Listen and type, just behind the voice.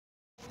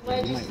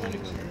legislature.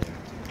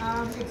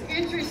 It's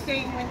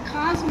interesting when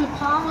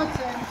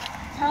Cosmopolitan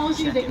tells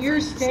you that your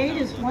state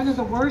is one of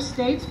the worst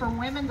states for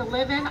women to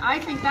live in. I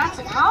think that's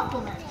a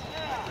compliment.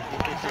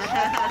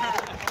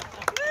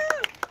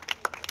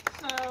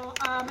 So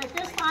at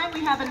this time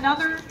we have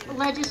another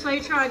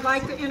legislature I'd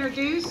like to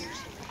introduce.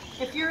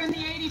 If you're in the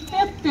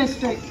 85th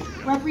district,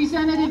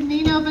 Representative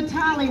Nino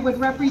Vitale would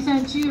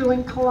represent you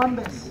in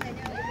Columbus.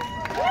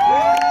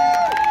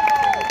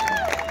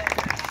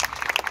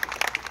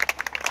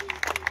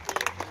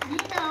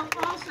 Nino,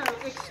 also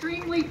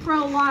extremely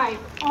pro-life,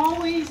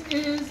 always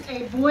is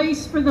a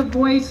voice for the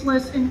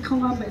voiceless in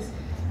Columbus.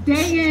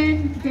 Day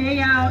in, day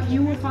out,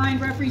 you will find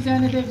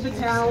Representative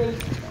Vitale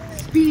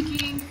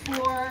speaking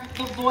for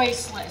the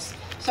voiceless.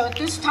 So at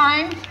this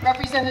time,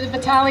 Representative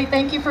Vitale,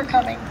 thank you for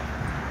coming.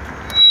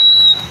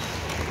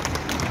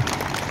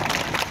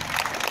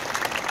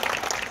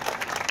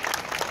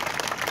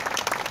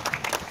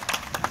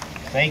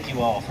 Thank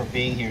you all for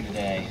being here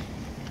today.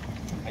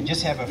 I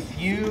just have a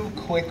few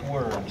quick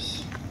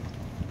words.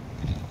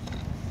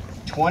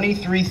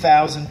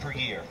 23,000 per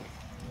year.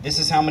 This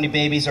is how many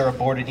babies are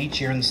aborted each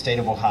year in the state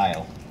of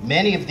Ohio.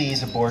 Many of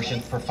these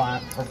abortions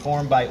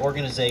performed by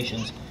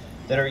organizations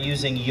that are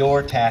using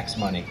your tax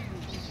money.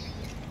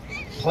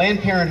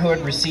 Planned Parenthood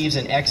receives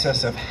in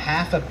excess of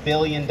 $500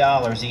 million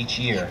each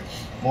year,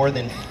 more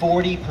than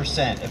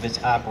 40% of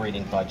its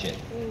operating budget,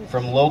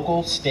 from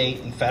local,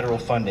 state, and federal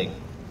funding.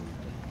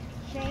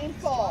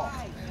 Shameful.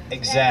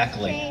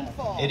 Exactly.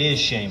 Shameful. It is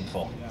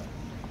shameful.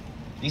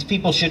 These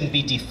people shouldn't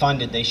be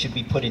defunded, they should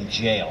be put in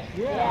jail.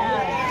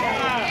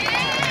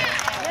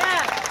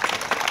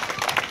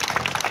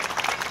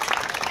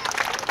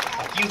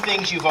 A few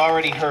things you've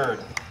already heard.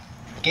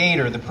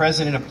 Gator, the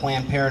president of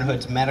Planned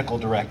Parenthood's medical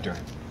director,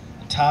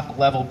 a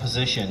top-level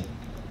position,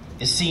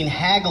 is seen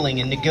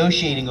haggling and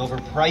negotiating over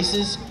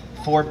prices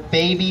for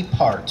baby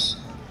parts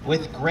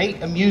with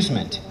great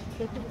amusement.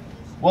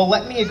 Well,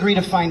 let me agree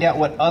to find out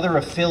what other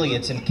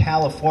affiliates in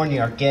California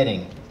are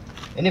getting.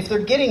 And if they're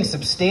getting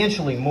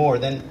substantially more,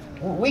 then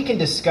we can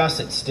discuss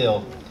it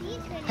still.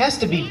 It has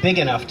to be big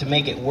enough to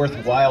make it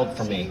worthwhile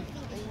for me.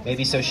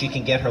 Maybe so she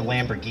can get her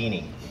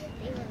Lamborghini.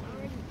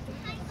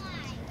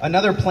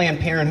 Another Planned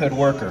Parenthood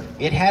worker.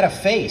 It had a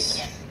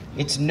face.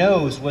 Its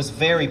nose was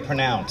very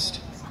pronounced.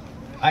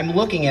 I'm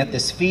looking at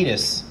this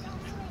fetus,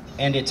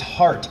 and its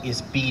heart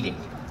is beating.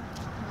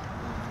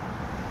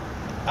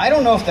 I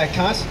don't know if that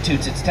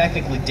constitutes it's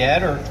technically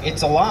dead or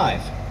it's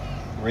alive.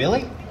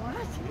 Really?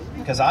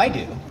 Because I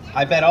do.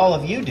 I bet all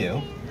of you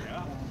do.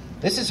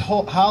 This is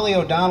Holly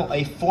O'Donnell,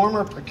 a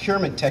former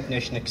procurement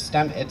technician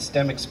at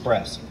STEM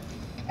Express.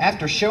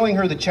 After showing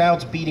her the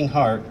child's beating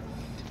heart,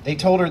 they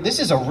told her, this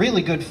is a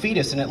really good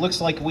fetus and it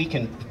looks like we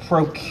can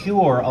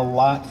procure a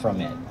lot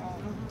from it.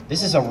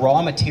 This is a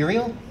raw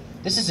material?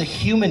 This is a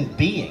human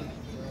being,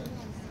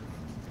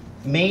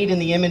 made in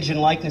the image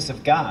and likeness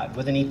of God,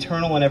 with an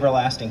eternal and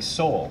everlasting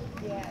soul.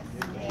 Yes,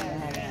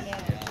 yes, yes.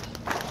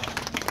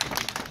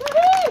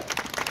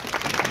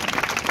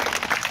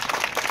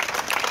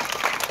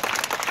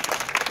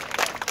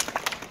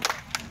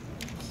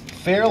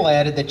 Farrell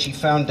added that she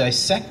found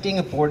dissecting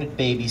aborted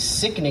babies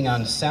sickening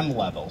on some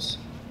levels,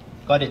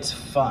 but it's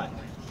fun.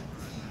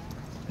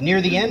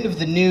 Near the end of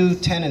the new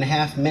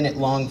 10.5-minute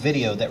long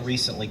video that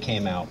recently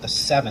came out, the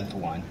 7th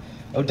one,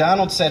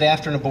 O'Donnell said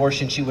after an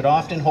abortion she would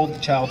often hold the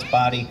child's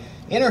body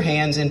in her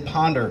hands and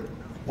ponder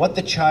what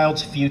the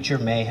child's future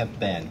may have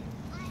been.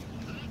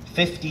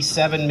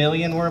 57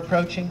 million we're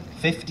approaching?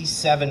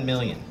 57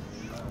 million.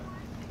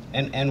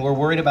 And we're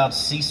worried about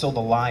Cecil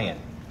the lion.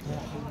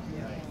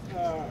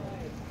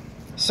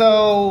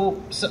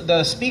 So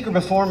the speaker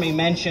before me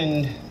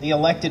mentioned the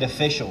elected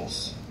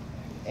officials.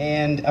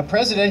 And a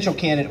presidential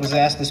candidate was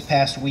asked this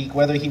past week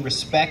whether he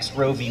respects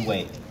Roe v.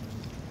 Wade.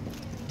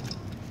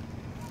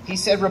 He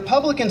said,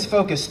 Republicans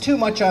focus too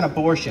much on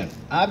abortion.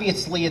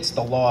 Obviously, it's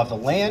the law of the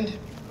land,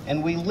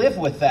 and we live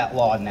with that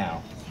law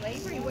now.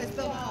 Slavery was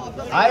the law of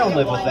the land. I don't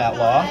live with that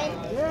law.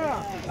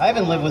 I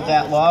haven't lived with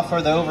that law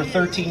for the over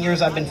 13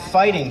 years I've been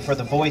fighting for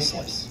the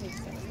voiceless.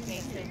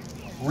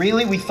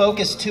 Really, we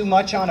focus too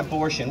much on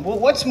abortion. Well,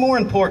 what's more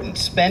important,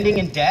 spending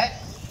and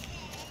debt?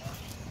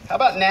 How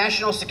about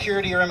national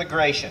security or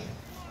immigration?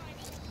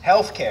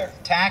 Healthcare,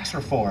 tax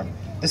reform,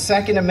 the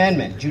Second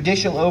Amendment,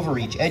 judicial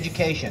overreach,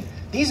 education.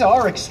 These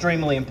are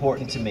extremely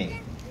important to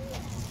me.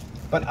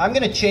 But I'm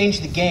going to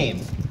change the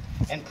game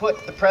and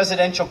put the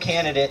presidential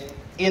candidate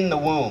in the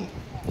womb.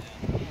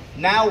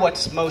 Now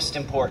what's most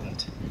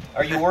important?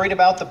 Are you worried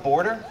about the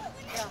border?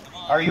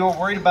 Are you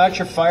worried about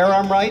your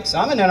firearm rights?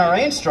 I'm an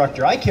NRA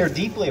instructor. I care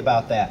deeply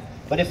about that.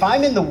 But if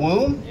I'm in the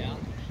womb,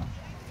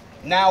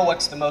 now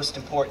what's the most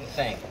important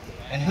thing?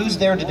 And who's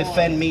there to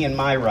defend me and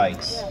my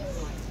rights?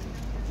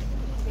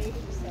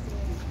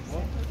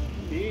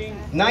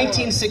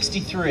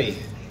 1963.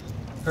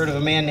 Heard of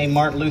a man named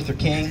Martin Luther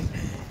King?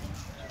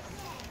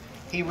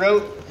 He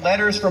wrote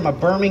letters from a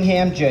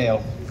Birmingham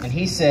jail, and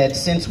he said,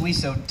 since we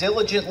so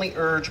diligently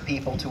urge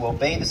people to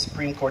obey the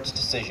Supreme Court's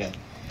decision,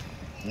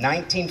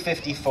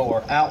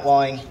 1954,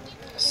 outlawing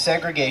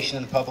segregation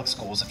in the public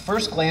schools. At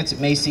first glance, it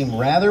may seem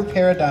rather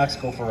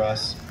paradoxical for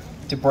us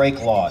to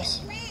break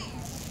laws.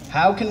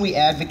 How can we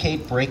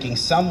advocate breaking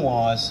some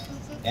laws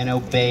and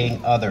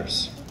obeying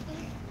others?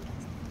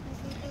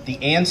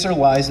 The answer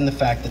lies in the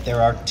fact that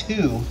there are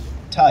two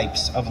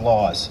types of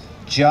laws,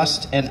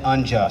 just and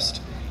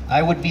unjust.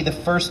 I would be the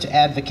first to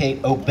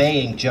advocate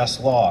obeying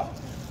just law.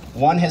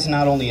 One has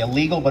not only a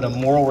legal but a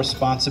moral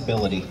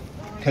responsibility.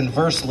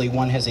 Conversely,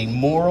 one has a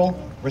moral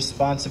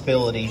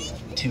responsibility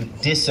to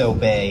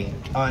disobey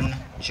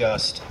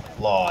unjust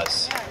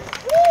laws.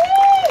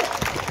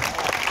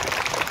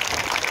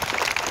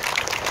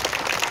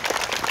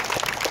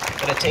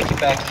 I'm going to take you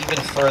back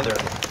even further,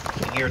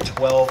 the year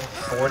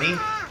 1240.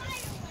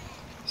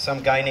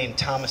 Some guy named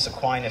Thomas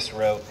Aquinas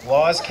wrote,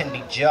 "Laws can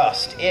be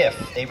just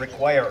if they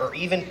require or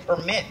even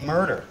permit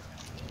murder.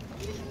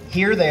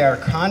 Here they are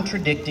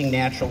contradicting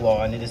natural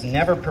law, and it is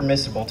never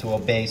permissible to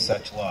obey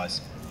such laws."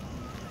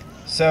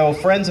 So,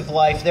 friends of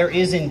life, there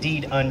is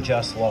indeed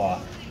unjust law,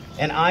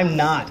 and I'm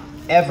not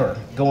ever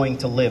going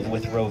to live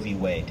with Roe v.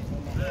 Wade.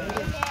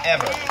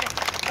 Ever.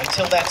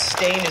 Until that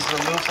stain is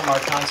removed from our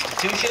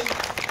Constitution,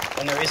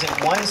 and there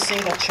isn't one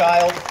single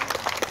child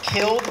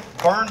killed,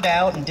 burned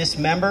out, and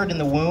dismembered in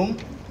the womb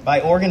by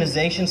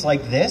organizations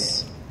like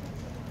this,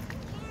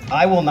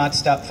 I will not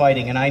stop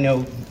fighting, and I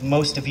know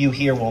most of you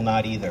here will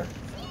not either.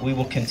 We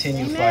will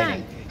continue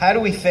fighting. How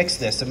do we fix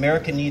this?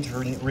 America needs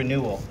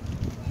renewal.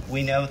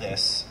 We know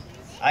this.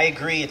 I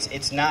agree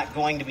it's not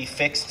going to be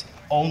fixed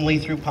only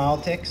through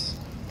politics.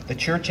 The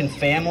church and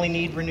family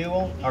need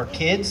renewal. Our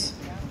kids,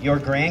 your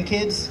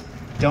grandkids,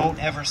 don't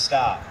ever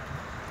stop.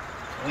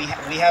 We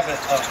have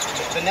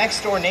the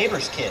next door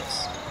neighbor's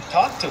kids.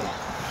 Talk to them.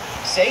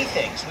 Say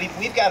things.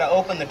 We've got to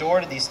open the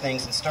door to these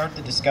things and start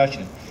the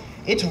discussion.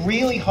 It's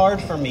really hard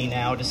for me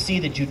now to see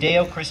the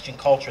Judeo-Christian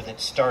culture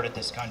that started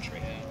this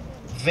country.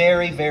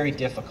 Very, very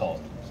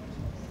difficult.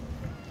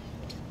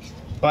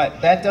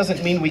 But that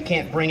doesn't mean we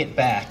can't bring it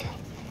back.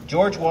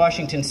 George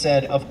Washington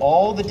said, "Of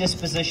all the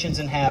dispositions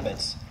and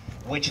habits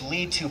which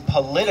lead to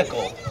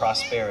political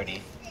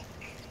prosperity,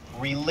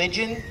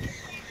 religion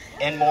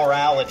and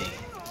morality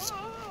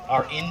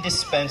are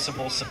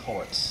indispensable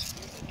supports."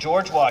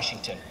 George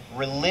Washington,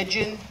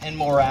 religion and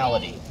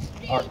morality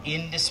are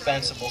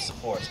indispensable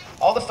supports.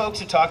 All the folks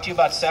who talk to you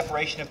about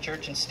separation of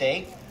church and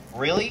state,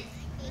 really?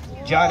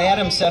 John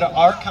Adams said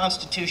our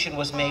Constitution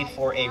was made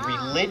for a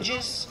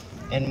religious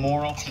and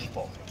moral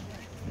people.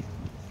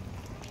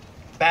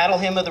 Battle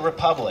Hymn of the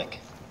Republic.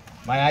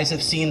 My eyes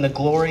have seen the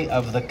glory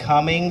of the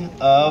coming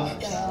of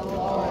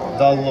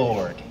the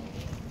Lord.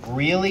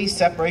 Really?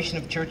 Separation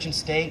of church and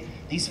state?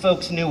 These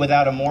folks knew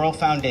without a moral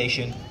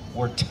foundation,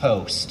 we're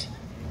toast.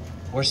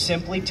 We're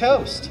simply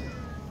toast.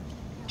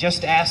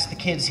 Just ask the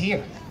kids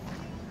here.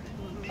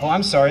 Oh,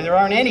 I'm sorry, there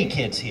aren't any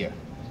kids here.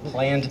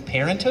 Planned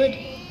Parenthood?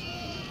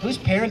 Whose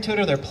Parenthood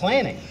are they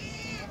planning?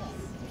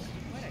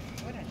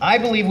 I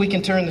believe we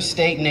can turn the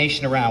state and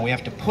nation around. We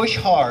have to push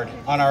hard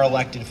on our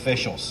elected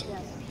officials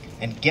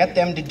and get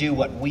them to do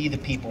what we, the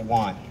people,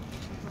 want.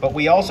 But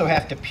we also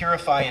have to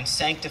purify and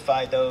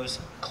sanctify those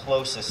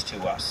closest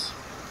to us.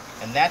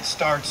 And that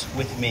starts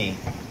with me.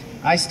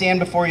 I stand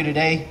before you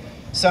today.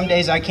 Some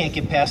days I can't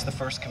get past the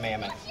first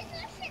commandment.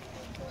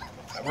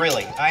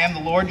 Really, I am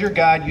the Lord your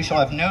God. You shall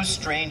have no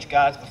strange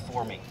gods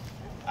before me.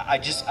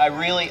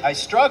 I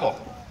struggle.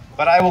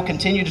 But I will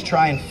continue to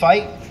try and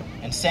fight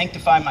and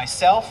sanctify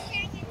myself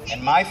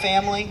and my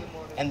family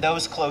and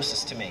those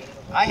closest to me.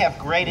 I have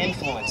great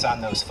influence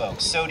on those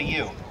folks. So do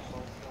you.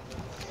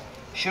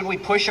 Should we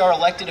push our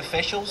elected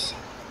officials?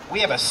 We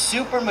have a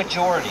super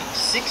majority,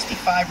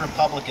 65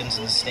 Republicans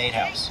in the State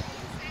House.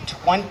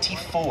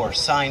 24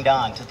 signed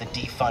on to the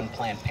Defund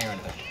Planned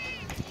Parenthood.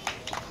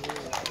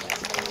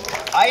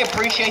 I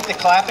appreciate the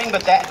clapping,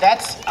 but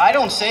I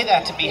don't say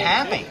that to be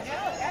happy.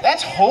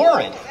 That's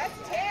horrid.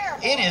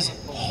 It is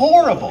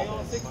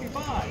horrible.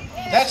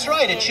 That's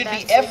right, it should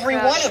be every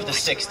one of the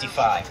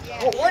 65.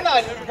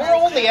 We're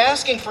only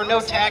asking for no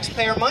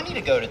taxpayer money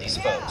to go to these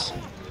folks.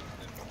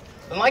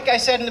 And like I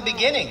said in the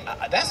beginning,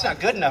 that's not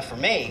good enough for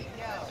me.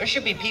 There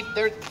should be people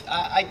there.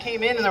 I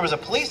came in and there was a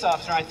police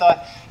officer, and I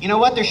thought, you know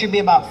what, there should be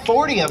about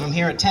 40 of them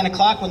here at 10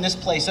 o'clock when this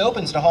place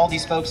opens to haul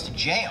these folks to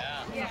jail.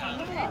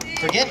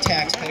 Forget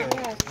taxpayer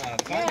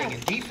funding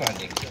and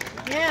defunding.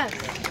 Yes.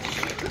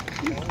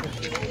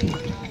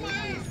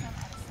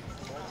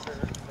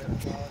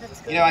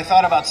 You know, I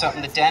thought about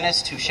something. The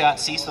dentist who shot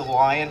Cecil the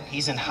Lion,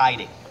 he's in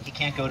hiding. He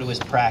can't go to his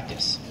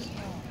practice.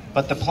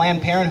 But the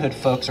Planned Parenthood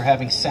folks are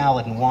having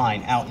salad and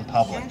wine out in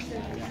public.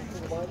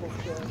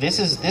 This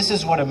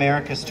is what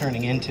America's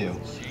turning into.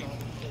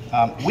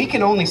 We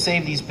can only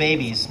save these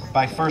babies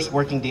by first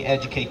working to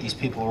educate these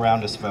people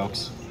around us,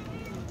 folks.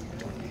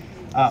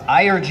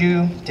 I urge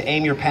you to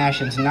aim your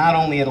passions not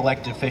only at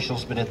elected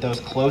officials, but at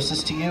those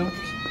closest to you,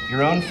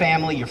 your own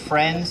family, your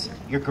friends,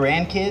 your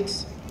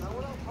grandkids.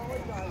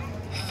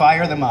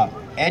 Fire them up.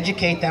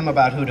 Educate them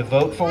about who to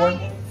vote for.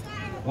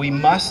 We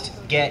must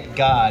get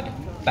God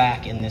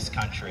back in this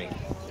country,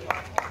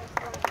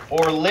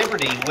 or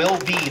liberty will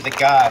be the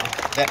God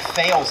that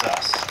fails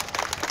us.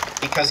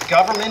 Because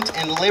government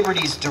and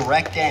liberty's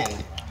direct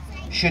end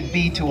should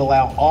be to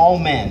allow all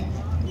men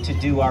to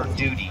do our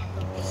duty,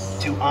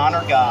 to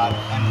honor God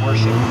and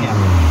worship Him.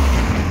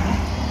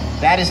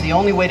 That is the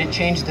only way to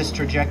change this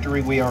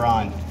trajectory we are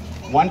on.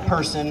 One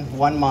person,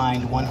 one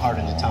mind, one heart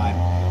at a time.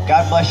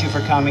 God bless you for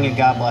coming, and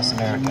God bless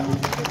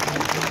America.